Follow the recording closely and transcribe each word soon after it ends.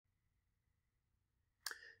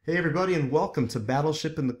Hey everybody, and welcome to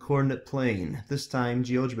Battleship in the Coordinate Plane, this time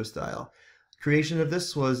GeoGebra style. Creation of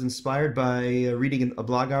this was inspired by reading a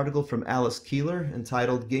blog article from Alice Keeler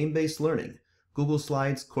entitled Game-Based Learning, Google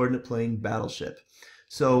Slides Coordinate Plane Battleship.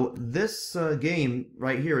 So this game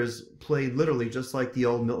right here is played literally just like the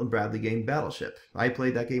old Milton Bradley game Battleship. I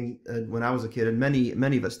played that game when I was a kid, and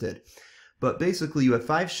many of us did. But basically you have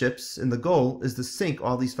 5 ships, and the goal is to sink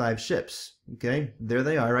all these 5 ships. Okay, there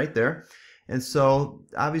they are right there. And so,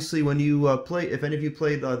 obviously, when you if any of you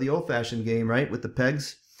played the old-fashioned game, right, with the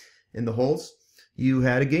pegs in the holes, you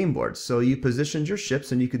had a game board. So you positioned your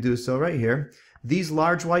ships, and you could do so right here. These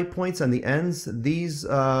large white points on the ends, these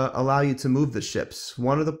allow you to move the ships.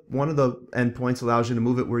 One of the end points allows you to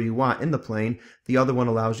move it where you want in the plane. The other one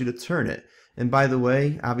allows you to turn it. And by the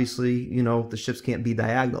way, obviously, you know, the ships can't be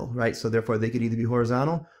diagonal, right? So therefore, they could either be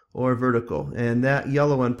horizontal or vertical. And that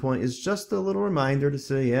yellow endpoint is just a little reminder to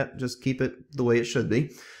say, yeah, just keep it the way it should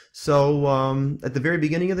be. So at the very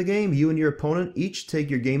beginning of the game, you and your opponent each take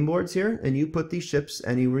your game boards here, and you put these ships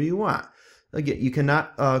anywhere you want. Again, you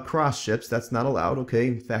cannot cross ships. That's not allowed, okay?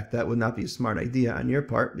 In fact, that would not be a smart idea on your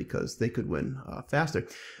part because they could win faster.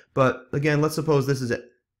 But again, let's suppose this is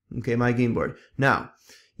it. Okay, my game board. Now,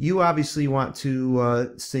 you obviously want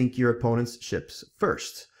to sink your opponent's ships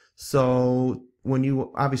first. So when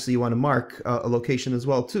you obviously want to mark a location as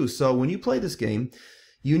well too. So when you play this game,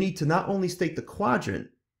 you need to not only state the quadrant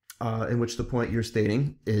in which the point you're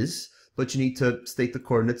stating is, but you need to state the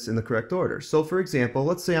coordinates in the correct order. So for example,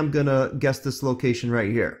 let's say I'm gonna guess this location right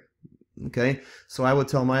here. Okay, so I would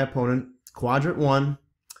tell my opponent quadrant 1,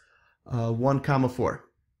 1,4,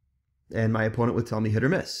 and my opponent would tell me hit or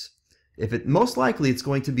miss. If it most likely it's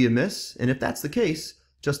going to be a miss, and if that's the case,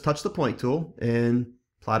 just touch the point tool and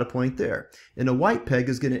plot a point there. And a white peg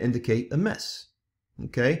is going to indicate a miss.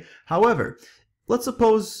 Okay. However, let's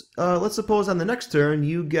suppose on the next turn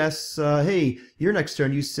you guess, hey, your next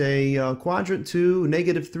turn you say quadrant 2,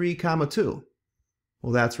 -3, 2.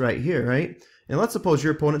 Well, that's right here, right? And let's suppose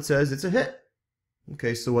your opponent says it's a hit.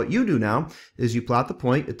 Okay, so what you do now is you plot the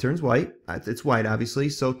point. It turns white. It's white, obviously.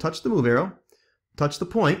 So touch the move arrow, touch the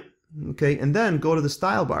point. Okay, and then go to the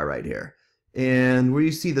style bar right here. And where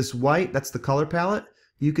you see this white, that's the color palette.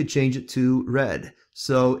 You could change it to red.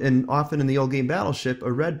 So, and often in the old game Battleship,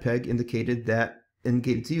 a red peg indicated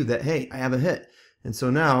to you that, hey, I have a hit. And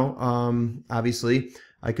so now, obviously,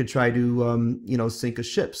 I could try to, you know, sink a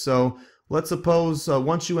ship. So let's suppose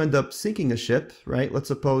once you end up sinking a ship, right? Let's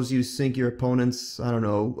suppose you sink your opponent's, I don't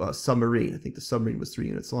know, submarine. I think the submarine was 3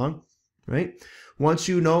 units long, right? Once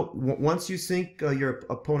you sink your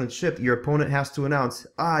opponent's ship, your opponent has to announce,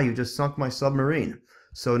 you just sunk my submarine.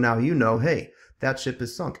 So now you know, hey, that ship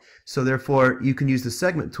is sunk. So therefore, you can use the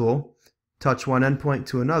segment tool, touch one endpoint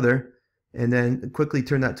to another, and then quickly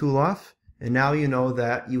turn that tool off. And now you know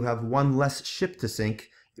that you have one less ship to sink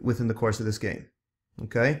within the course of this game.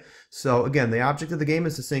 Okay? So again, the object of the game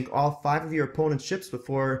is to sink all 5 of your opponent's ships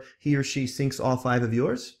before he or she sinks all 5 of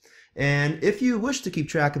yours. And if you wish to keep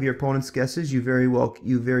track of your opponent's guesses, you very well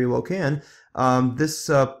can.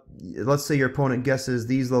 Let's say your opponent guesses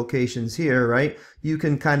these locations here, right? You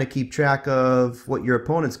can kind of keep track of what your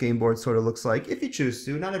opponent's game board sort of looks like if you choose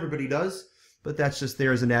to. Not everybody does, but that's just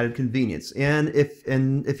there as an added convenience. And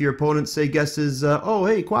if your opponent say guesses, oh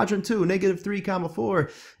hey, quadrant 2, -3, 4,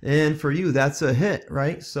 and for you that's a hit,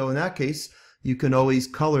 right? So in that case, you can always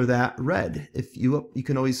color that red. If you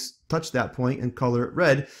can always touch that point and color it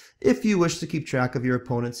red if you wish to keep track of your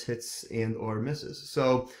opponent's hits and or misses.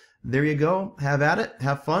 So there you go. Have at it.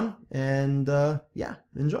 Have fun. And yeah,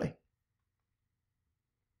 enjoy.